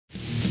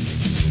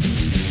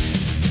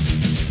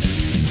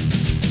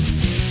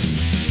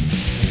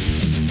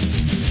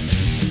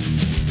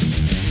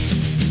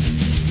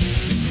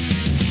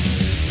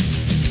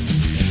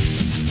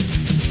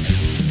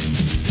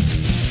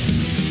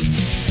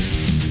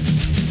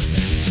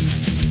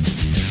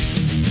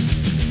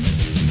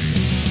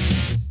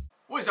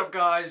up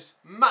guys,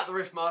 Matt the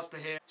Riff Master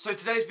here. So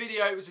today's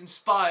video was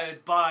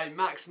inspired by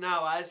Max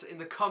Nawaz. In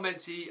the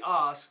comments he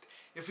asked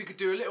if we could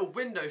do a little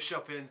window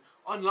shopping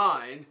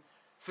online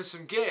for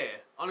some gear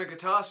on a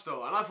guitar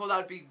store, and I thought that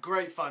would be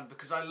great fun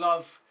because I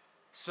love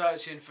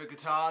searching for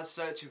guitars,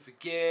 searching for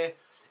gear.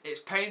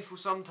 It's painful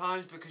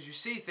sometimes because you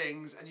see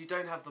things and you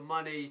don't have the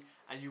money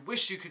and you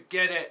wish you could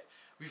get it.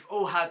 We've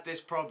all had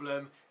this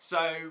problem.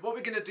 So what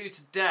we're going to do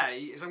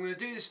today is I'm going to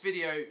do this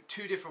video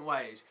two different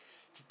ways.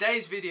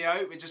 Today's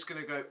video we're just going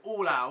to go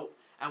all out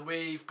and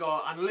we've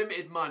got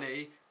unlimited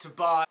money to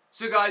buy.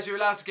 So guys, you're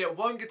allowed to get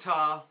one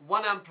guitar,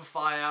 one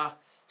amplifier,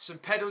 some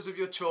pedals of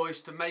your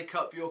choice to make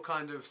up your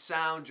kind of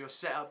sound, your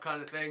setup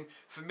kind of thing.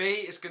 For me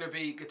it's going to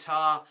be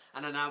guitar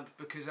and an amp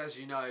because, as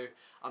you know,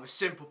 I'm a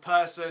simple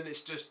person.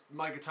 It's just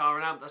my guitar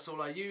and amp, that's all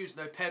I use,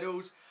 no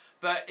pedals.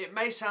 But it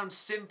may sound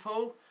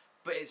simple,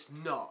 but it's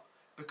not.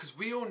 Because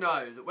we all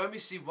know that when we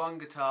see one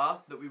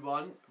guitar that we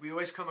want, we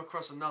always come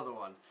across another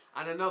one,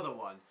 and another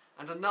one,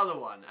 and another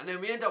one. And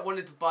then we end up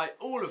wanting to buy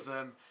all of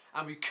them,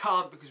 and we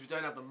can't because we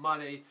don't have the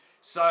money.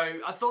 So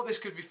I thought this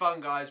could be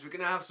fun, guys. We're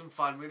going to have some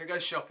fun. We're going to go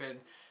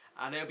shopping,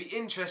 and it'll be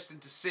interesting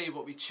to see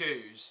what we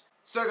choose.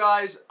 So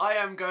guys, I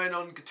am going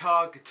on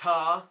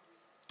guitar.co.uk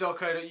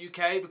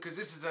because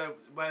this is a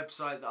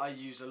website that I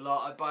use a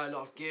lot. I buy a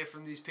lot of gear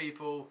from these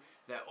people.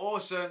 They're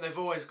awesome. They've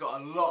always got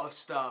a lot of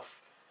stuff.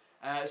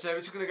 So we're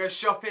just going to go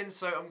shopping,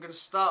 so I'm going to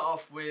start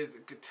off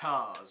with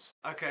guitars.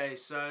 Okay,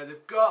 so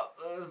they've got,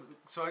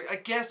 so I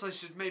guess I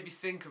should maybe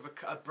think of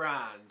a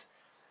brand.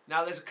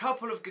 Now there's a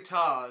couple of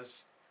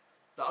guitars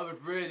that I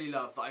would really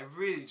love that I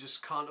really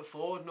just can't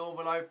afford, nor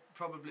will I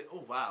probably,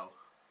 oh wow.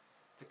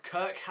 The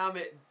Kirk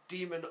Hammett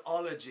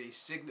Demonology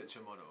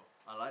signature model.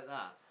 I like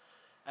that.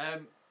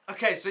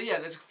 Okay, so yeah,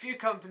 there's a few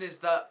companies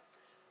that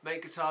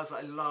make guitars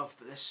that I love,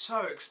 but they're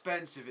so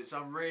expensive, it's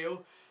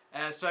unreal.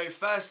 So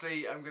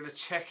firstly, I'm going to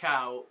check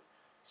out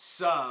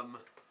some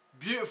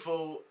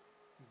beautiful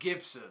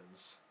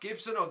Gibsons.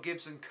 Gibson or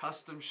Gibson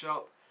Custom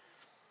Shop?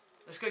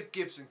 Let's go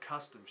Gibson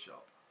Custom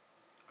Shop.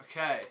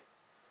 Okay.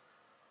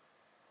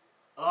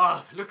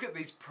 Oh, look at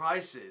these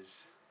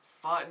prices.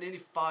 Nearly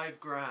 $5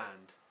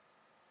 grand.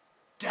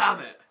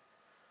 Damn it.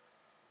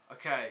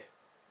 Okay.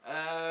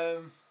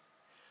 I'll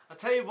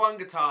tell you one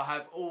guitar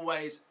I've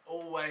always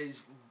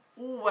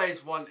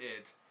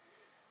wanted.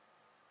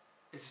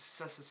 It's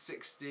just a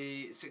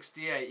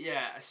 68,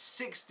 yeah, a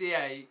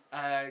 68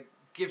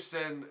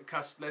 Gibson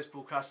Les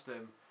Paul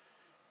Custom.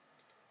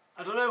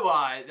 I don't know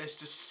why, there's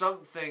just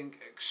something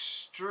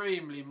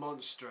extremely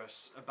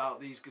monstrous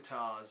about these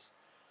guitars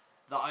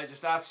that I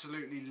just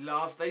absolutely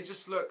love. They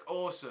just look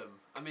awesome.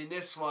 I mean,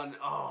 this one,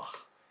 oh,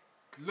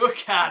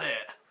 look at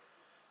it.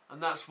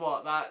 And that's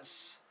what,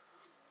 that's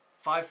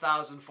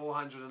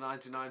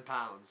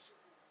 £5,499.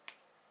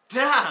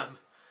 Damn!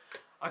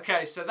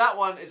 Okay, so that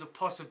one is a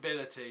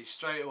possibility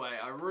straight away.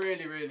 I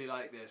really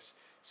like this.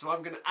 So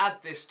I'm going to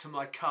add this to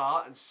my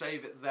cart and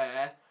save it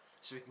there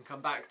so we can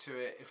come back to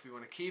it if we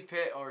want to keep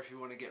it or if we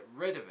want to get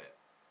rid of it.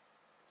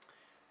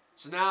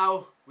 So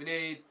now we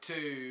need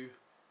to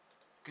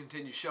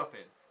continue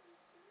shopping.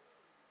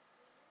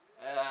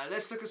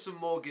 Let's look at some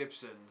more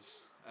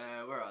Gibsons.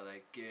 Where are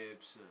they?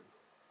 Gibson.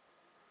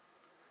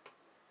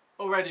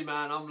 Already,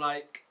 man,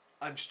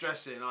 I'm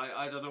stressing.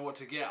 I don't know what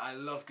to get. I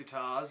love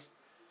guitars.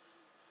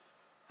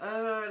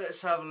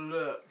 Let's have a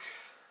look.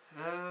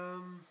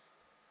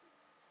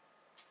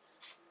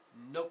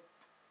 Nope.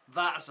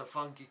 That's a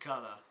funky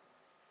colour.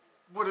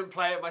 Wouldn't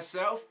play it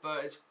myself,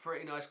 but it's a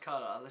pretty nice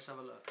colour. Let's have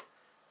a look.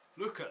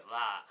 Look at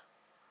that.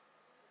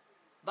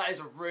 That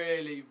is a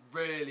really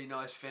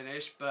nice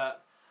finish,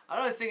 but I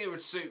don't think it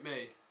would suit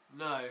me.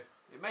 No.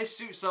 It may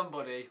suit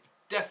somebody,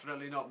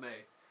 definitely not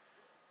me.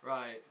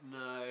 Right,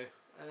 no.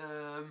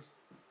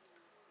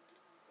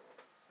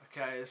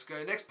 Okay, let's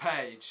go next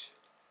page.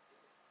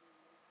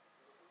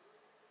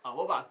 Oh,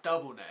 what about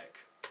double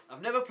neck?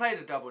 I've never played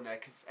a double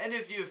neck. If any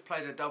of you have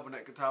played a double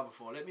neck guitar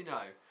before, let me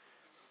know.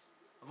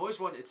 I've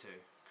always wanted to.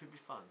 Could be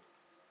fun.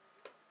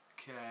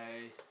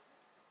 Okay.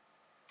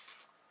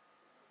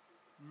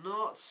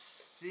 Not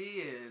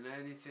seeing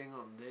anything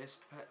on this.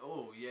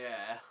 Oh,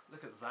 yeah.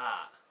 Look at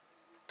that.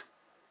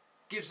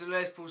 Gibson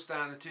Les Paul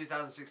Standard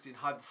 2016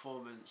 High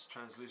Performance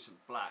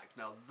Translucent Black.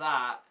 Now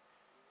that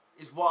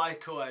is what I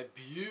call a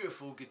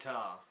beautiful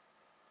guitar.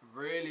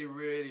 Really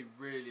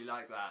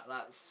like that.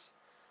 That's...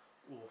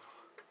 Ooh.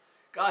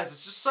 Guys,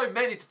 there's just so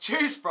many to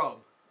choose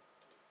from.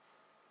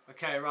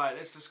 Okay, right,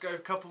 let's just go a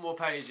couple more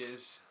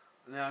pages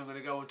and then I'm going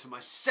to go on to my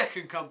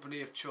second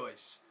company of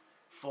choice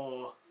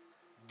for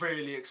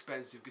really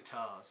expensive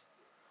guitars.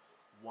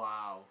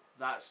 Wow,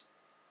 that's...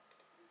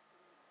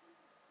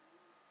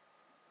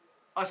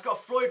 Oh, it's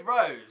got Floyd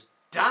Rose.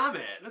 Damn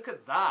it, look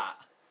at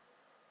that.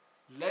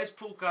 Les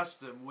Paul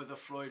Custom with a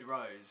Floyd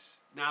Rose.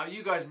 Now,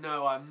 you guys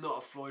know I'm not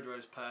a Floyd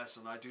Rose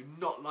person. I do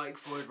not like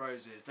Floyd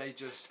Roses.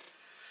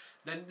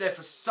 They're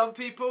for some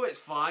people it's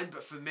fine,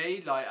 but for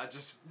me, like, I've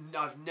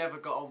never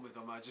got on with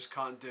them. I just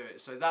can't do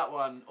it. So that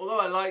one, although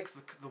I like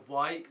the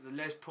white, the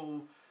Les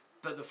Paul,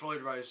 but the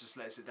Floyd Rose just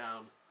lets it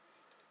down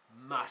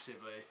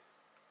massively.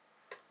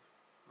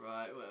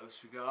 Right, what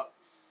else we got?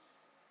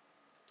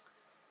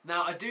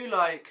 Now, I do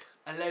like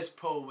a Les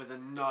Paul with a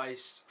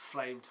nice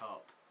flame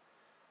top.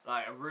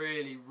 Like a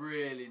really,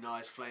 really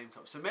nice flame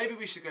top. So maybe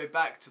we should go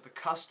back to the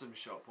custom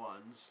shop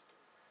ones,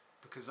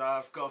 because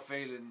I've got a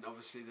feeling,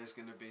 obviously, there's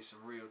going to be some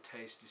real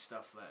tasty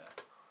stuff there.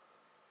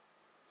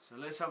 So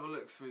let's have a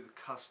look through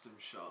the custom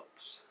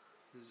shops.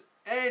 If there's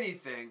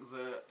anything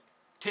that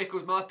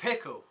tickles my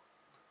pickle.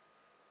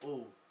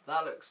 Oh,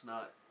 that looks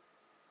nice.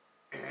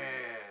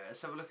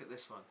 Let's have a look at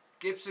this one.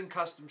 Gibson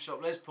Custom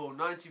Shop Les Paul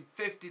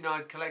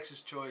 1959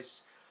 Collector's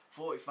Choice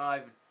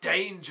 45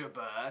 Danger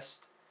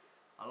Burst.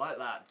 I like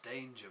that,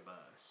 Danger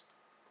Burst.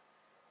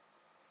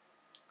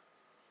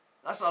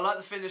 I like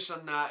the finish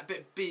on that, a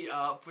bit beat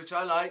up, which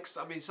I like.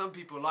 I mean, some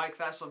people like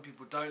that, some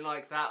people don't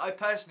like that. I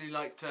personally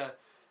like to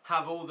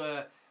have all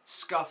the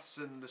scuffs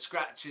and the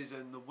scratches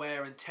and the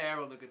wear and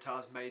tear on the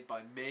guitars made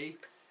by me.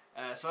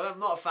 So I'm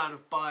not a fan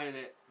of buying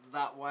it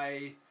that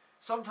way.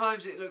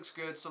 Sometimes it looks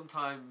good,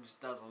 sometimes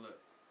it doesn't look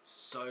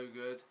so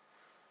good.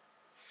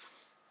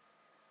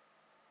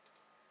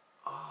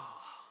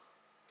 Oh,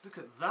 look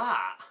at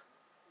that.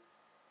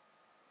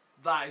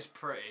 That is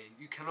pretty.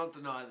 You cannot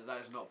deny that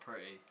that is not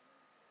pretty.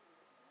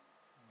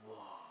 Whoa.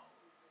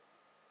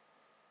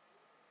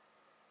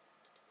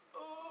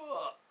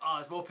 Oh,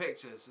 there's more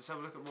pictures. Let's have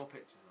a look at more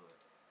pictures of it.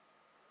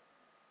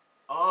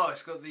 Oh,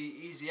 it's got the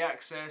easy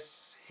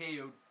access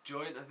heel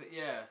joint, I think,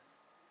 yeah.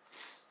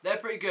 They're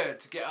pretty good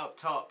to get up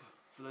top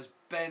for those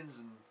bends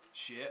and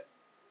shit.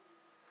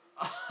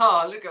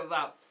 Oh, look at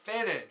that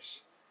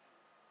finish.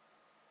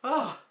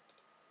 Oh,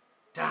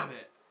 damn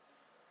it.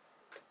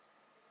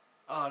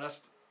 Oh,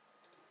 that's...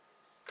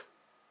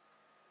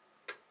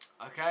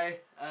 Okay,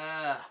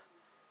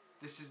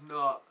 this is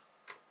not...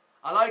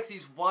 I like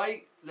these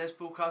white Les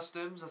Paul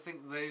Customs. I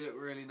think they look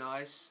really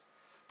nice.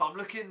 But I'm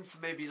looking for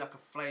maybe like a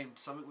flame,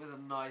 something with a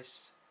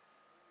nice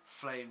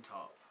flame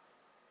top.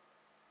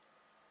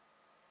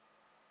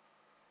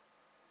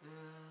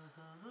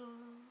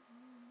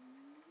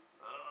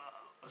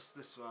 What's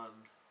this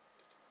one?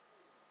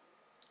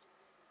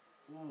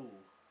 Ooh.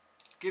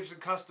 Gibson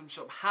Custom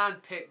Shop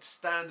hand-picked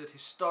standard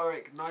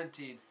historic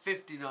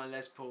 1959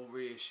 Les Paul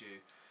reissue.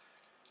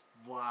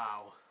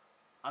 Wow.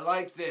 I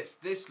like this.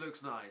 This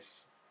looks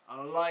nice.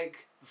 I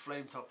like the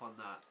flame top on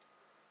that.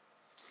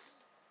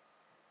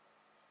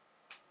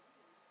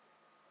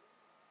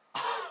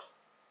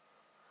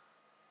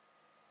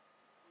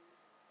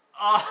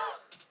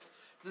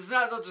 Does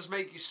that not just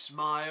make you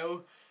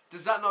smile?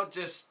 Does that not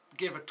just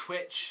give a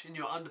twitch in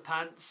your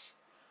underpants?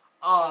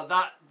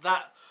 I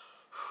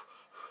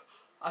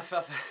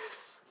felt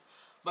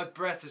my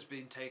breath has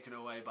been taken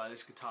away by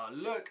this guitar.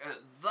 Look at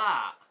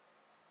that.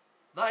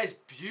 That is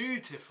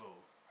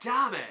beautiful.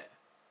 Damn it.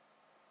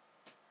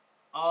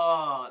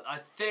 I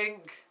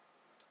think...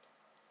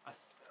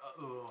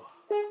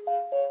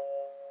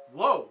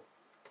 Whoa.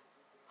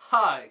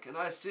 Hi, can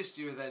I assist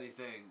you with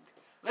anything?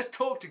 Let's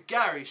talk to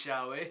Gary,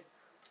 shall we?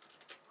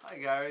 Hi,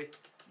 Gary.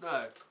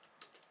 No,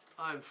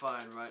 I'm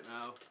fine right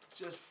now.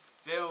 Just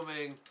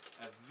filming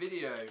a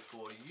video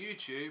for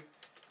YouTube,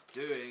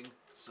 doing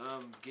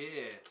some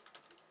gear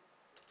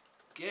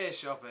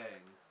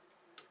shopping.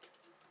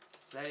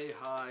 Say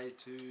hi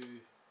to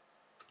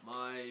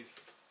my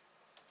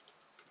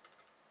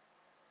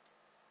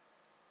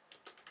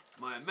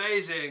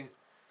amazing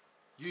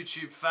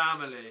YouTube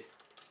family,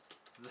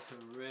 the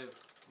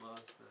Riff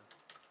Master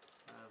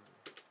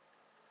family.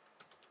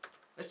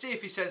 Let's see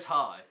if he says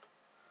hi.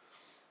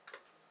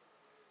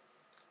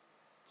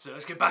 So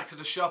let's get back to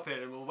the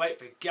shopping and we'll wait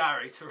for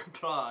Gary to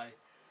reply.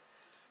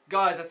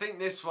 Guys, I think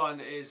this one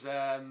is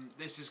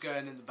this is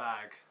going in the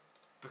bag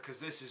because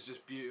this is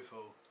just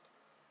beautiful.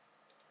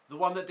 The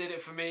one that did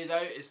it for me though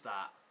is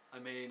that. I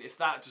mean, if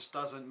that just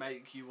doesn't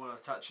make you want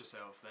to touch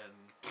yourself,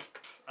 then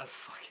I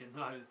fucking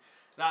know.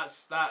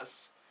 That's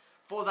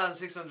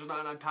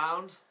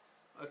 £4,699.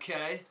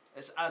 Okay,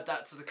 let's add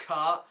that to the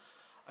cart.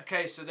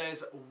 Okay, so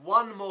there's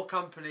one more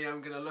company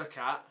I'm gonna look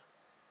at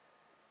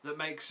that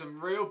makes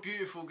some real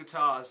beautiful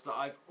guitars that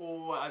I've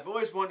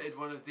always wanted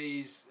one of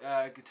these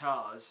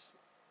guitars,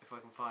 if I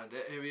can find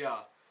it. Here we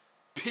are,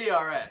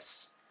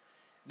 PRS.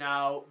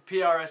 Now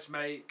PRS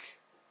make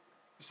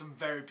some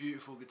very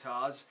beautiful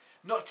guitars.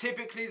 Not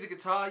typically the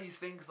guitar you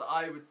think that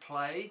I would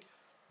play,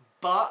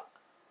 but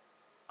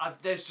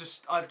I've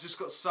just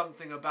got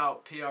something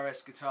about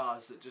PRS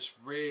guitars that just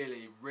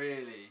really,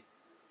 really,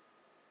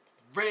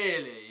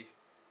 really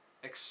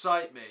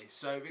excite me.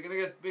 So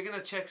we're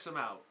gonna check some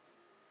out.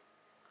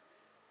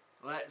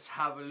 Let's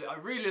have a look. I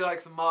really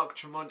like the Mark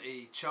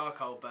Tremonti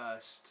Charcoal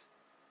Burst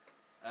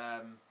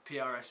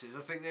PRSs. I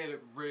think they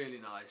look really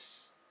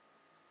nice.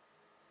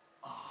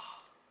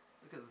 Oh,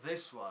 look at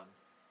this one.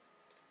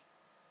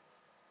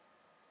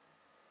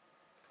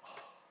 Oh,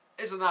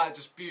 isn't that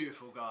just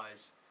beautiful,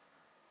 guys?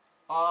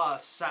 Ah,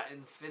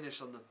 satin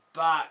finish on the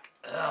back.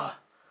 Ugh.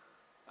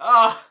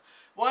 Ah,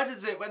 why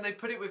does it, when they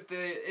put it with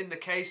in the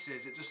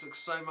cases, it just looks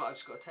so much. I've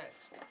just got a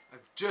text.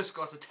 I've just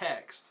got a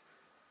text.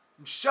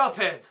 I'm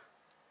shopping.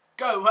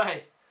 Go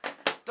away.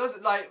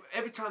 Doesn't, like,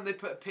 every time they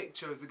put a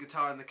picture of the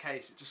guitar in the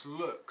case, it just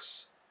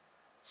looks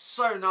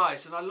so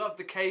nice. And I love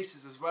the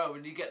cases as well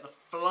when you get the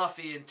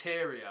fluffy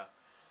interior.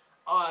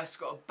 Oh, it's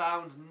got a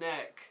bound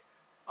neck.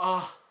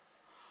 Oh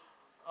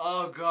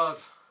God.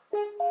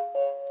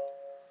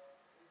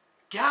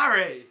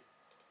 Gary!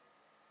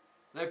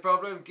 No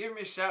problem, give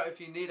me a shout if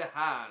you need a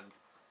hand.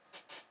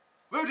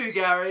 Will do,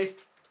 Gary.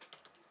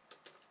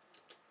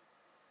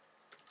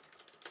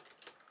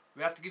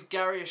 We have to give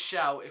Gary a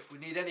shout if we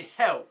need any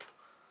help.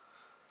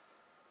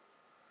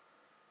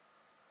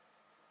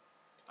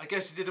 I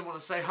guess he didn't want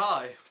to say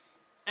hi.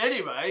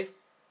 Anyway,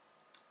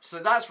 so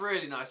that's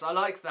really nice. I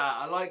like that.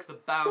 I like the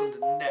bound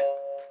neck.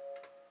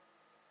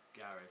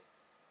 Gary.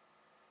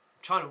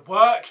 I'm trying to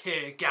work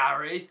here,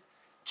 Gary.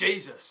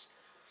 Jesus.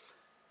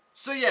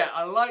 So yeah,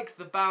 I like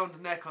the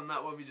bound neck on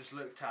that one we just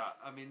looked at.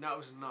 I mean, that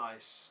was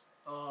nice.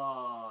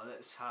 Oh,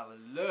 let's have a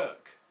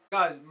look.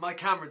 Guys, my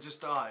camera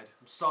just died.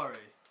 I'm sorry.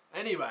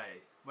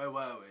 Anyway, where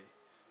were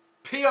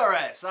we?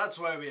 PRS, that's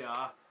where we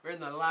are. We're in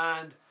the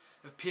land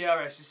of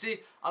PRS. You see,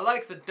 I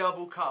like the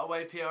double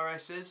cutaway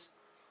PRSs,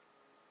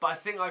 but I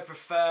think I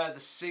prefer the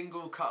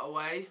single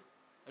cutaway.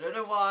 I don't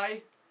know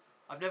why.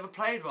 I've never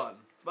played one.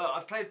 Well,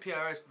 I've played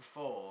PRS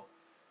before.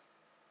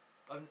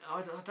 I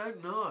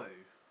don't know.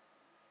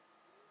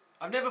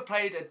 I've never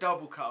played a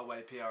double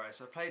cutaway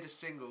PRS. I played a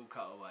single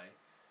cutaway.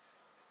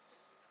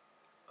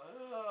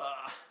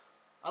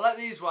 I like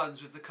these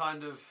ones with the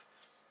kind of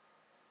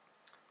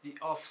the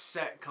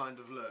offset kind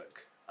of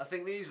look. I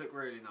think these look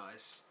really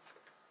nice.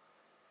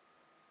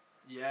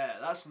 Yeah,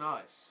 that's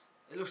nice.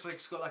 It looks like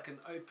it's got like an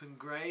open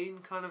grain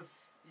kind of,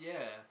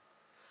 yeah.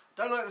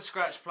 Don't like the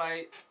scratch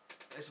plate.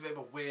 It's a bit of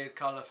a weird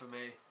colour for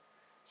me.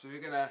 So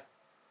we're gonna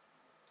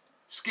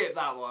skip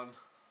that one.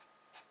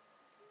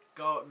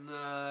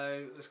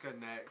 No, let's go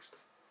next.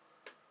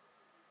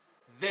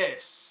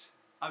 This,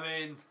 I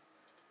mean,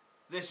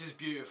 this is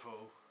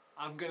beautiful.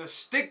 I'm gonna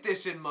stick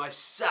this in my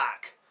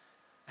sack.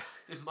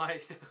 In my,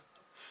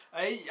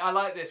 I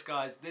like this,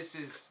 guys. This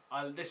is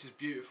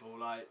beautiful.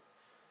 Like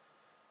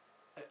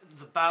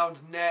the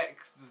bound neck,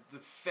 the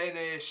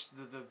finish,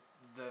 the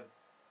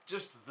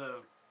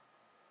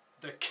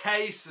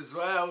case as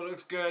well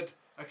looks good.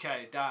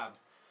 Okay, damn.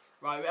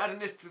 Right, we're adding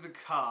this to the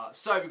car.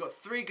 So we've got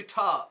three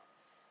guitars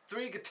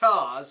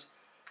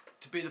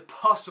to be the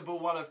possible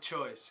one of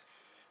choice.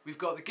 We've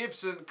got the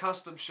Gibson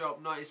Custom Shop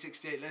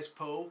 1968 Les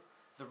Paul,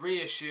 the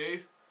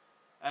reissue.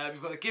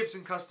 We've got the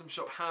Gibson Custom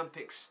Shop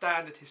Handpicked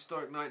Standard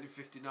Historic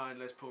 1959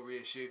 Les Paul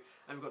reissue.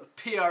 And we've got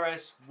the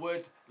PRS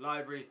Wood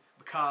Library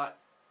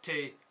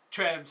McCarthy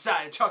Trem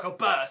Satin Choco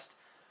Burst.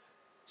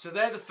 So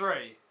they're the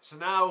three. So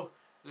now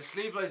let's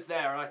leave those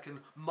there and I can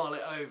mull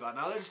it over.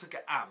 Now let's look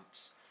at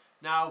amps.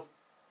 Now,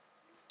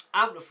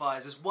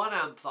 amplifiers, there's one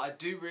amp that I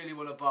do really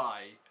want to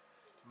buy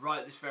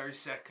right this very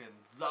second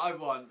that I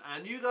want.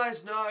 And you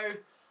guys know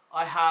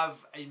I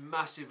have a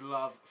massive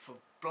love for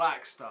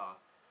Blackstar.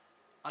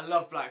 I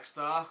love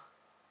Blackstar.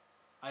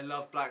 I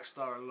love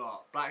Blackstar a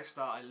lot.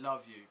 Blackstar, I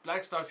love you.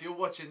 Blackstar, if you're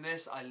watching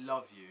this, I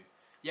love you.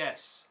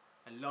 Yes,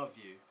 I love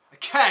you.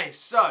 Okay,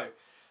 so,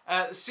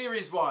 the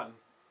Series 1.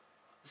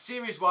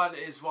 Series 1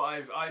 is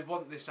what I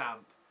want this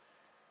amp.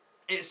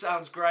 It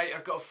sounds great.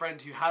 I've got a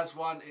friend who has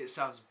one. It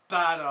sounds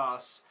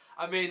badass.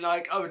 I mean,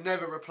 like, I would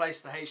never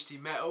replace the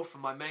HT Metal for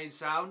my main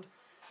sound.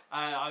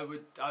 I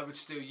would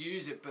still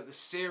use it, but the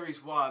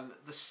Series 1,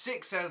 the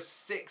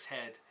 6L6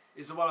 head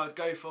is the one I'd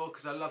go for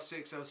because I love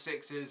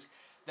 6L6s.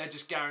 They're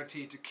just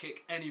guaranteed to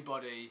kick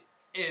anybody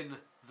in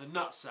the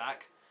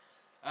nutsack.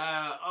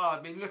 Oh, I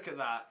mean, look at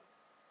that.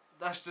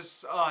 That's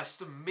just, oh, it's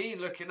just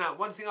mean looking at.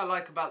 One thing I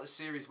like about the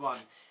Series 1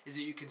 is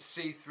that you can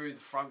see through the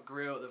front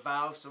grille, the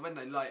valve, so when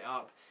they light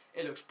up,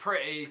 it looks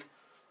pretty,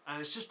 and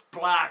it's just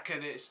black,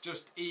 and it's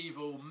just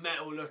evil,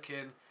 metal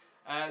looking.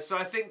 So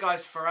I think,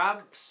 guys, for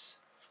amps,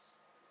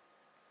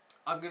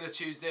 I'm going to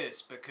choose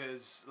this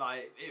because,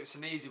 like, it's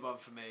an easy one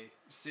for me,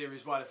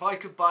 Series 1. If I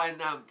could buy an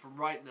amp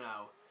right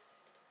now,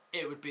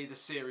 it would be the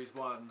Series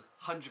 1,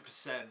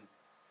 100%,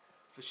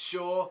 for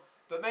sure.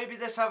 But maybe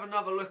let's have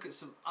another look at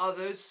some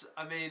others.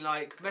 I mean,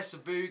 like, Mesa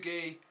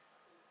Boogie,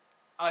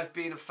 I've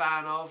been a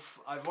fan of.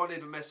 I've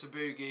wanted a Mesa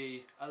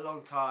Boogie a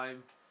long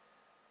time.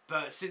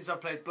 But since I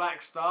played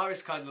Blackstar,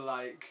 it's kind of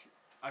like,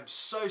 I'm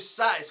so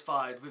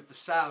satisfied with the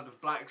sound of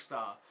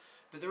Blackstar.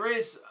 But there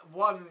is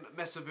one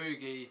Mesa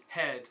Boogie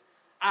head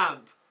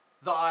amp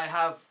that I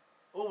have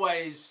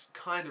always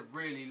kind of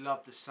really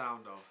loved the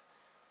sound of.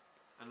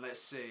 And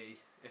let's see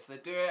if they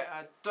do it.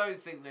 I don't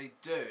think they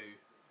do,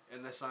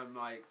 unless I'm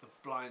like the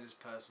blindest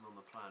person on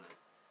the planet.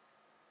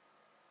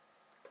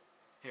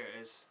 Here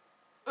it is.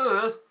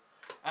 The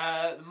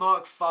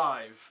Mark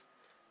V.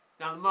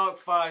 Now the Mark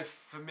V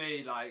for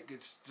me, like,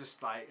 it's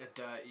just like a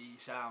dirty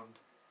sound.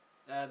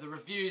 The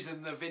reviews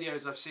and the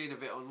videos I've seen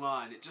of it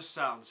online, it just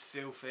sounds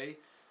filthy.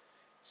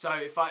 So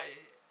if I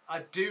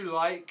do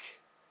like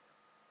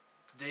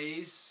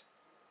these.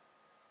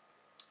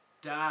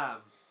 Damn.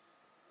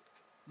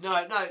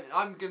 No,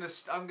 I'm gonna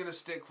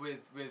stick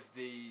with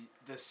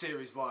the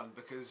Series 1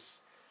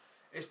 because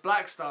It's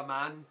Blackstar,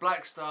 man.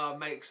 Blackstar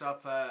makes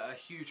up a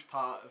huge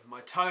part of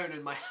my tone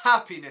and my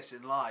happiness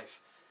in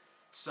life.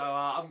 So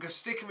I'm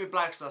sticking with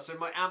Blackstar. So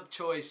my amp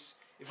choice,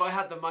 if I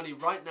had the money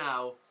right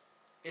now,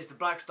 is the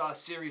Blackstar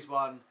Series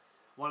 1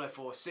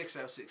 104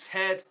 6L6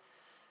 head.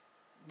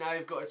 Now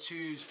you've got to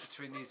choose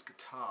between these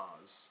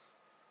guitars.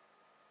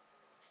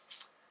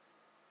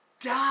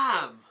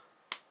 Damn!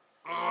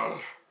 Ugh.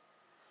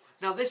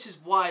 Now this is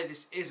why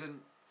this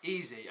isn't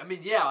easy. I mean,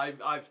 yeah,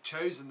 I've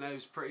chosen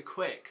those pretty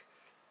quick.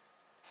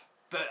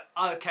 But,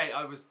 okay,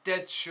 I was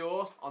dead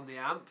sure on the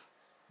amp.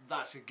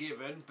 That's a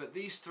given. But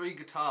these three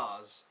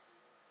guitars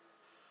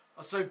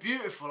are so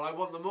beautiful, I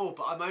want them all.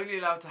 But I'm only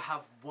allowed to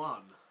have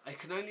one. I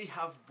can only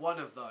have one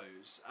of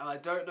those. And I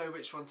don't know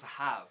which one to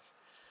have.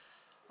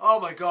 Oh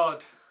my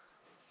god.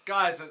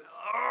 Guys,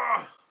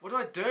 what do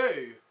I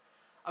do?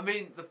 I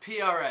mean, the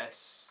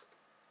PRS,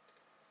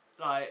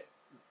 like,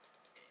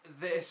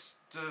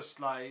 this just,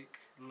 like,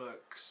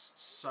 looks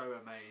so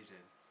amazing.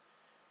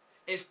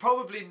 It's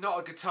probably not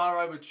a guitar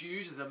I would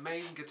use as a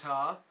main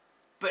guitar,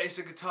 but it's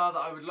a guitar that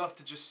I would love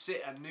to just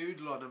sit and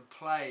noodle on and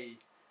play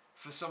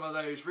for some of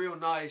those real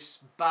nice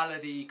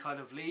ballady kind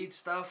of lead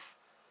stuff.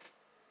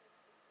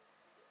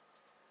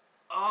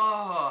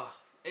 Oh,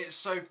 it's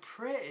so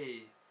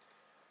pretty.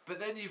 But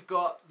then you've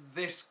got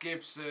this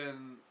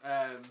Gibson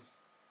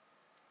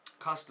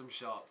custom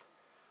shop,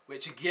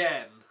 which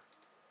again,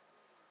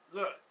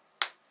 look.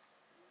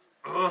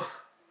 Ugh.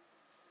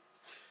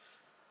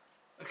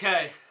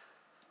 Okay,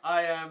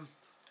 I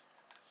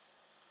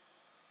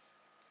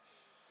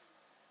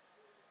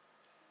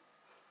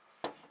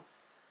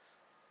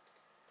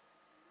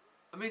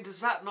mean,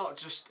 does that not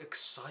just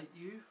excite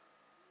you?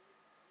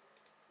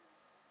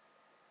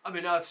 I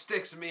mean, I'd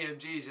stick some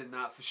EMGs in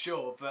that for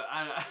sure, but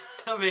I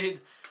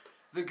mean,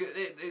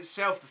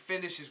 itself, the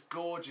finish is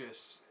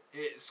gorgeous.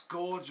 It's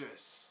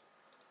gorgeous.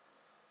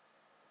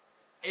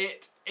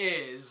 It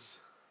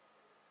is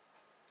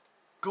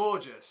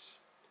gorgeous.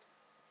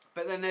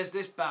 But then there's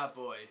this bad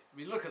boy. I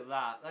mean, look at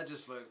that. That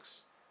just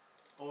looks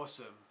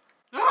awesome.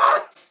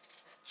 Ah!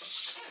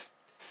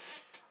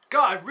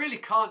 God, I really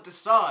can't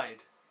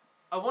decide.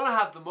 I want to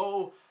have them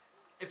all.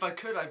 If I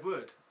could, I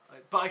would.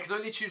 But I can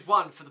only choose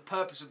one for the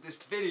purpose of this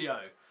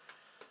video.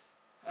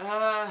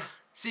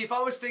 See, if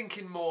I was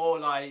thinking more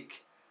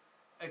like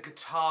a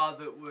guitar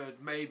that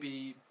would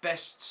maybe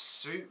best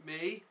suit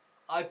me,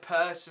 I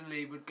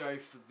personally would go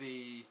for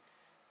the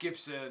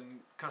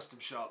Gibson Custom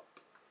Shop.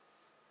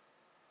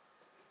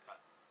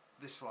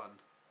 This one.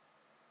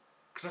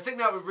 Because I think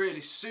that would really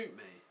suit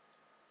me.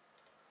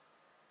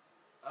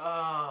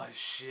 Oh,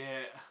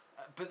 shit.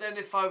 But then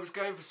if I was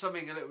going for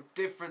something a little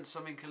different,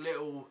 something a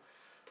little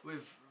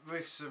with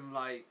some,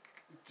 like,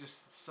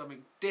 just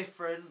something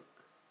different.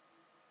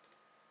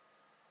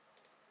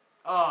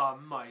 Oh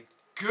my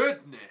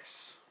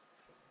goodness.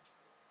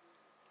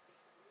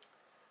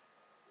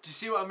 Do you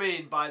see what I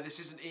mean by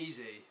this isn't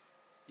easy?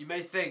 You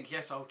may think,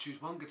 yes, I'll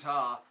choose one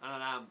guitar and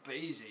an amp, but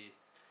easy.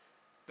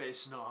 But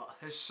it's not.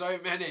 There's so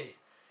many.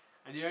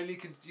 And you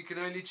can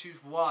only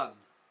choose one.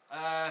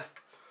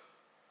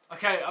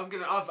 Okay,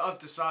 I've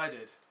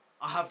decided.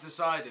 I have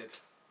decided.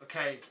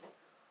 Okay,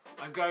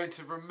 I'm going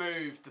to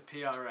remove the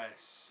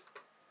PRS.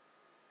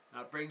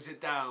 That brings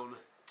it down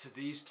to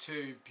these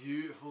two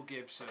beautiful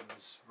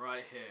Gibsons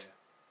right here.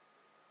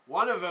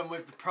 One of them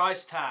with the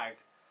price tag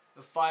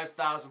of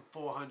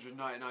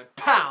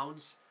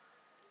 £5,499.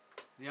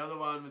 The other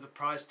one with the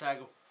price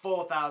tag of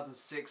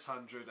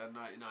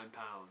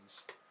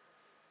 £4,699.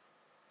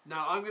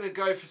 Now I'm going to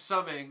go for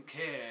something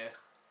here.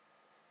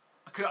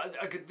 Okay,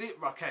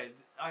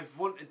 I've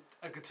wanted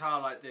a guitar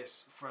like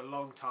this for a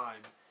long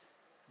time.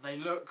 They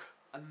look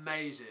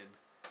amazing.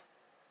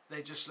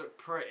 They just look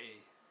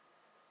pretty.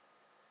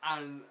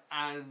 And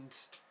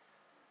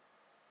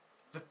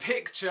the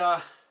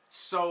picture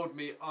sold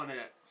me on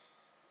it.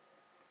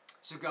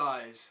 So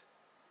guys,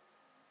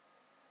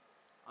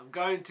 I'm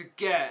going to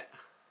get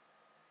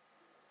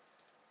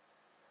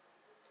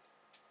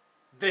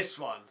this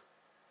one.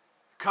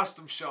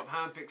 Custom Shop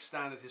Handpicked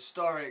Standard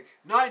Historic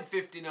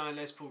 959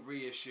 Les Paul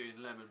reissue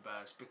in Lemon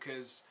Burst,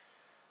 because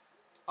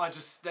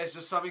there's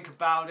just something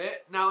about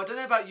it. Now, I don't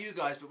know about you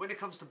guys, but when it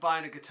comes to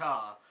buying a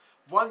guitar,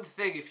 one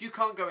thing, if you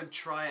can't go and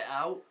try it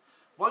out,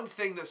 one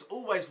thing that's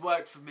always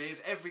worked for me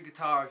with every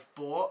guitar I've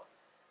bought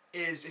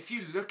is if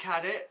you look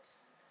at it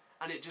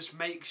and it just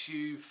makes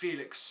you feel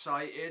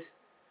excited,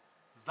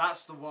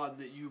 that's the one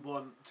that you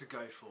want to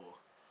go for.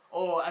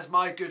 Or, as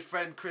my good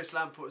friend Chris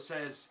Lamport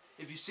says,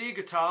 if you see a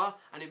guitar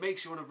and it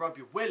makes you want to rub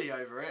your willy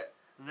over it,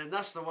 and then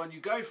that's the one you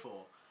go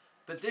for.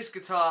 But this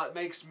guitar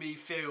makes me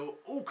feel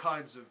all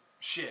kinds of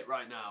shit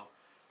right now.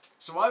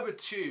 So I would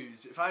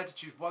choose, if I had to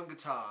choose one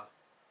guitar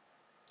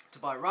to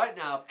buy right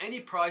now of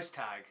any price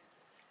tag,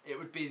 it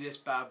would be this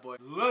bad boy.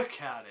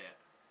 Look at it.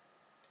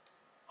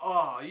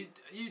 Oh,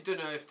 you don't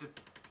know if to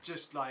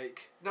just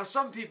like... Now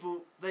some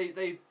people,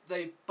 they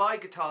buy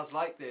guitars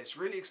like this,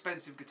 really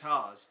expensive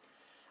guitars,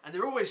 and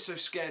they're always so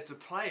scared to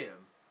play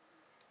them,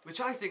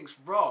 which I think's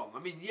wrong. I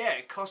mean, yeah,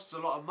 it costs a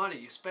lot of money.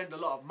 You spend a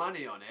lot of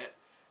money on it,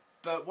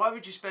 But why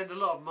would you spend a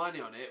lot of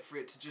money on it for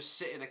it to just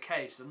sit in a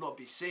case and not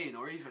be seen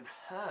or even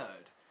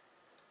heard?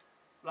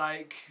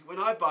 Like, when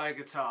I buy a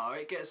guitar,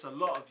 it gets a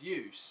lot of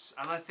use,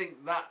 and I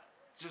think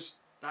that's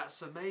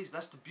amazing.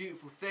 That's the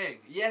beautiful thing.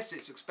 Yes,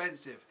 it's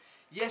expensive.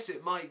 Yes,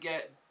 it might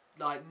get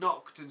like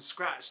knocked and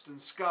scratched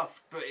and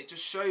scuffed, but it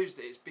just shows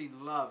that it's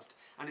been loved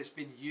and it's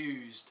been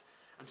used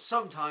and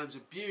sometimes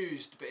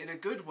abused, but in a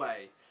good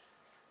way.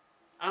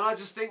 And I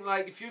just think,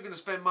 like, if you're going to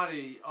spend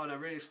money on a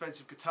really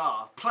expensive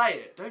guitar, play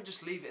it. Don't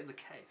just leave it in the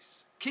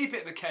case. Keep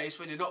it in the case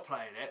when you're not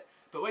playing it,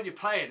 but when you're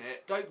playing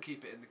it, don't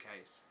keep it in the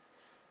case.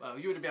 Well,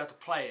 you wouldn't be able to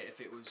play it if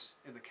it was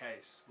in the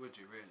case, would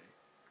you, really?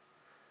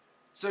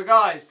 So,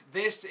 guys,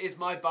 this is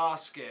my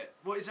basket.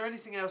 Well, is there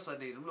anything else I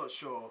need? I'm not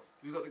sure.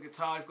 We've got the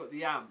guitar, I've got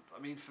the amp.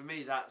 I mean, for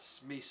me,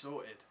 that's me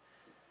sorted.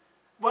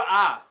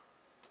 Well,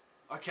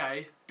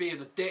 okay, being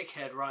a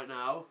dickhead right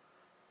now,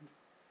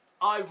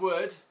 I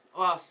would,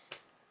 well...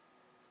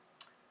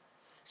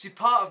 See,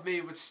 part of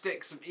me would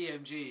stick some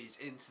EMGs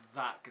into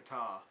that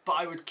guitar, but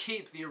I would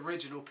keep the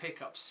original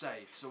pickups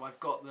safe, so I've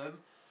got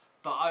them,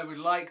 but I would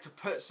like to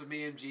put some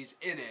EMGs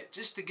in it,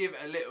 just to give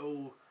it a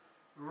little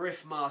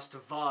Riffmaster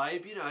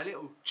vibe, you know, a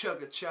little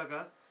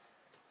chugga.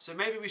 So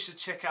maybe we should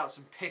check out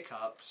some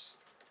pickups,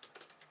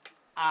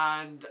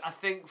 and I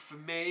think for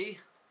me,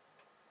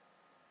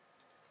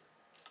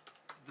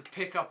 the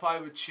pickup I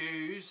would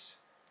choose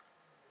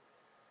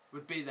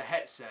would be the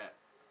headset.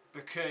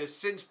 Because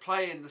since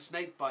playing the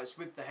snake bites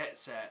with the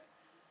headset,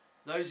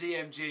 those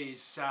EMGs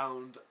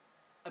sound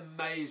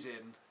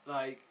amazing.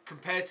 Like,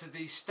 compared to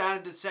the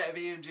standard set of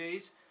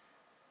EMGs,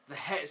 the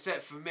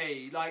headset for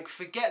me, like,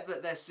 forget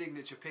that they're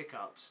signature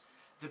pickups.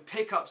 The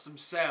pickups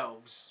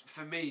themselves,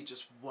 for me,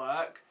 just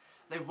work.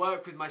 They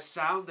work with my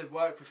sound, they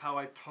work with how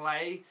I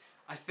play.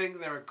 I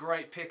think they're a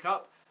great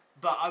pickup,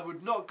 but I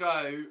would not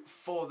go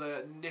for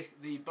the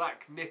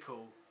black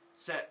nickel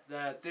set,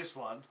 this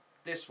one.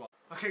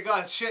 Okay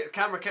guys, shit, the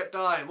camera kept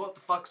dying. What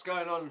the fuck's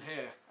going on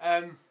here?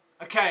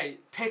 Okay,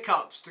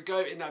 pickups to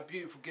go in that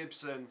beautiful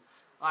Gibson.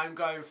 I'm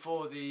going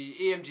for the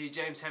EMG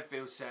James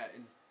Hetfield set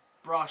in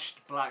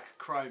brushed black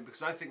chrome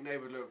because I think they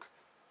would look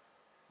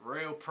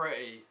real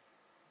pretty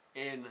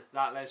in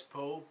that Les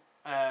Paul.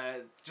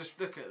 Just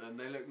look at them,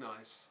 they look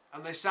nice.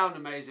 And they sound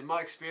amazing.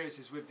 My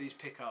experiences with these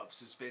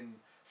pickups has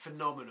been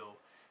phenomenal.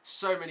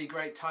 So many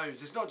great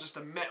tones. It's not just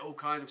a metal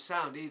kind of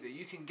sound either.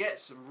 You can get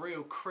some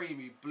real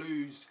creamy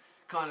blues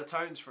kind of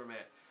tones from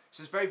it.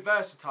 So it's very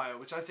versatile,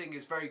 which I think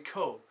is very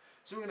cool.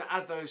 So I'm going to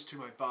add those to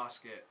my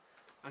basket.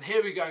 And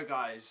here we go,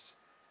 guys.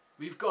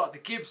 We've got the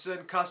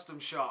Gibson Custom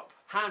Shop,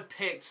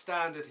 hand-picked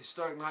standard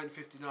historic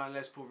 1959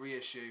 Les Paul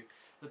reissue,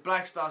 the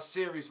Blackstar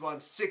Series 1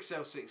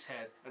 6L6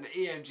 head, and the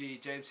EMG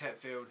James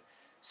Hetfield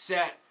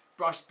set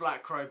brushed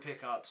black chrome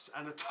pickups.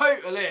 And the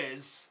total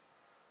is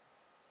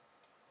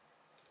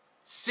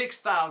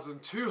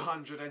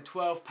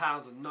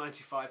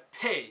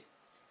 £6,212.95.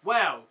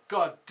 Well,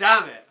 god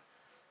damn it.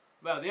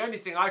 Well, the only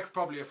thing I could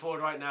probably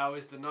afford right now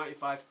is the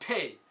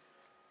 95p.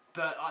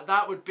 But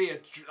that would be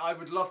I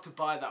would love to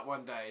buy that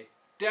one day.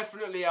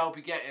 Definitely I'll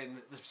be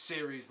getting the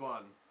Series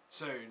 1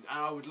 soon. And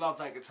I would love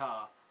that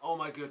guitar. Oh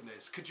my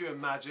goodness. Could you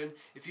imagine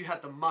if you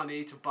had the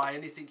money to buy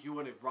anything you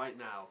wanted right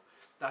now?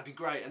 That'd be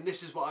great. And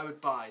this is what I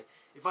would buy.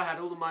 If I had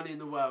all the money in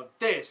the world,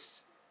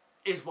 this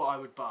is what I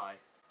would buy.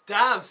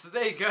 Damn, so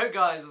there you go,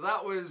 guys.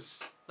 That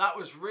was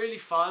really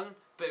fun.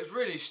 But it was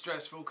really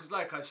stressful because,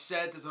 like I've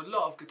said, there's a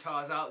lot of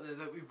guitars out there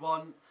that we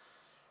want,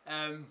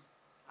 and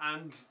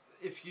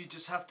if you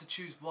just have to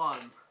choose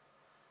one,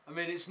 I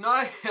mean, it's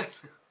nice.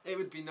 It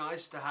would be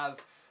nice to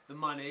have the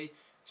money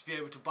to be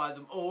able to buy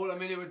them all. I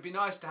mean, it would be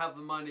nice to have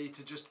the money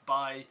to just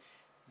buy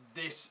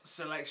this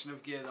selection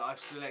of gear that I've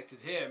selected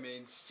here. I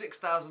mean,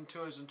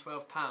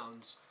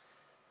 £6,212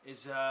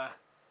 is a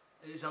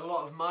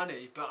lot of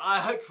money, but I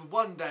hope for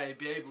one day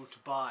be able to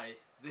buy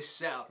this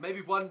setup.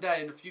 Maybe one day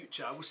in the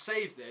future, I will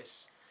save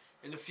this.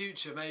 In the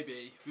future,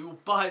 maybe we will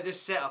buy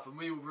this setup and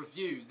we will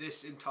review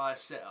this entire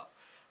setup.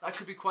 That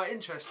could be quite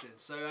interesting.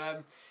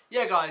 So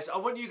yeah, guys, I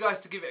want you guys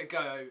to give it a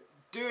go.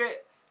 Do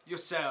it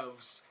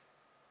yourselves.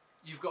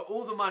 You've got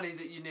all the money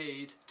that you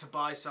need to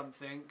buy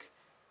something.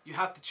 You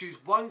have to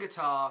choose one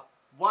guitar,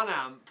 one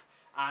amp,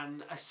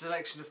 and a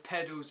selection of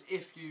pedals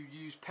if you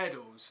use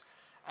pedals.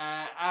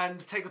 And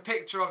take a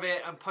picture of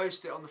it and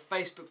post it on the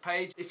Facebook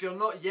page. If you're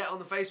not yet on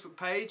the Facebook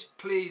page,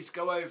 please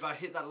go over,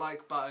 hit that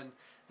like button.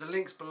 The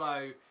link's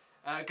below.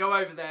 Go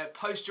over there,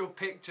 post your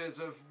pictures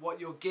of what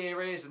your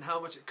gear is and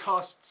how much it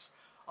costs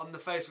on the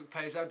Facebook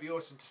page. That'd be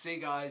awesome to see,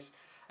 guys.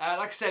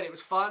 Like I said, it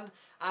was fun.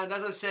 And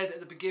as I said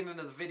at the beginning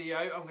of the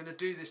video, I'm going to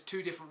do this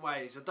 2 different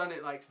ways. I've done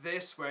it like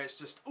this, where it's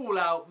just all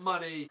out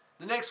money.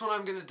 The next one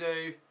I'm going to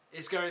do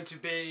is going to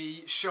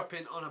be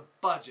shopping on a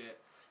budget.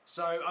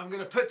 So I'm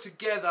going to put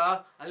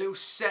together a little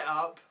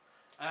setup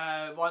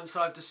once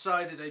I've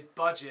decided a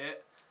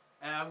budget.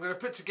 I'm going to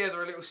put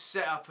together a little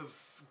setup of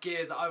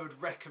gear that I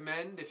would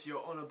recommend if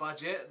you're on a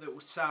budget that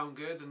would sound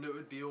good and that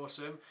would be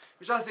awesome,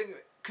 which I think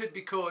could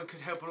be cool and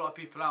could help a lot of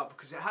people out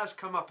because it has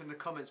come up in the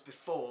comments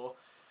before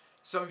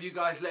Some of you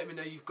guys let me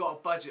know you've got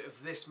a budget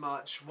of this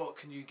much, what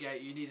can you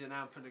get? You need an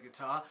amp and a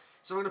guitar.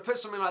 So I'm going to put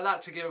something like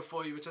that together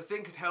for you, which I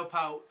think could help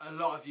out a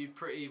lot of you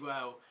pretty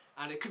well,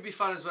 and it could be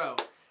fun as well.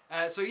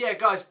 So yeah,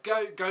 guys,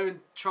 go and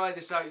try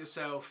this out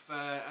yourself,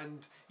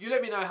 and you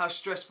let me know how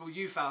stressful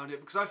you found it,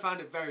 because I found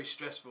it very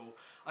stressful.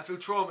 I feel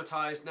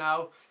traumatised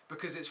now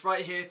because it's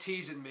right here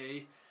teasing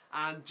me,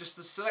 and just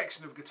the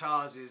selection of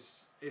guitars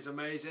is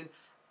amazing.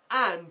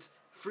 And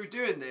through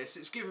doing this,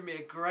 it's given me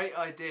a great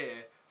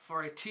idea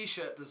for a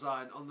t-shirt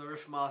design on the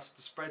Riffmaster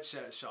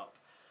Spreadshirt shop.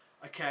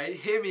 Okay,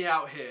 hear me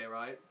out here,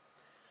 right?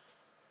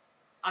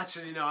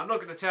 Actually, no, I'm not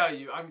going to tell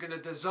you. I'm going to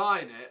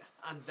design it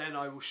and then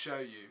I will show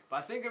you. But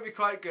I think it'll be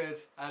quite good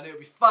and it'll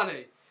be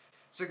funny.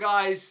 So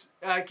guys,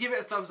 give it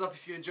a thumbs up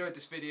if you enjoyed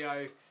this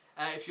video.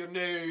 If you're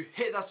new,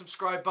 hit that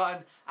subscribe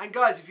button. And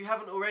guys, if you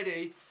haven't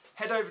already,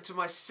 head over to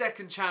my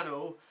second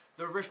channel,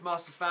 the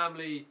Riffmaster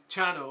Family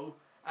channel.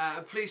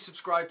 And please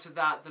subscribe to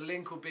that. The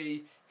link will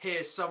be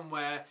here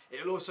somewhere.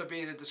 It'll also be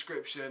in the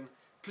description.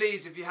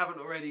 Please, if you haven't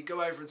already,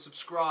 go over and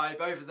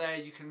subscribe. Over there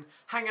you can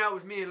hang out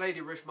with me and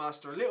Lady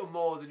Riffmaster a little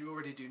more than you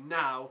already do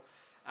now,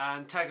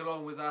 and tag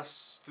along with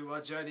us through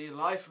our journey in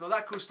life and all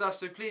that cool stuff.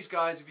 So please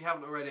guys, if you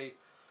haven't already,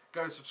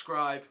 go and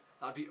subscribe.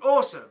 That'd be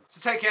awesome.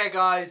 So take care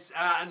guys,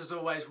 and as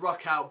always,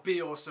 rock out,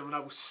 be awesome, and I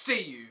will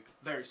see you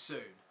very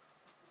soon.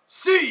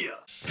 See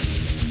ya!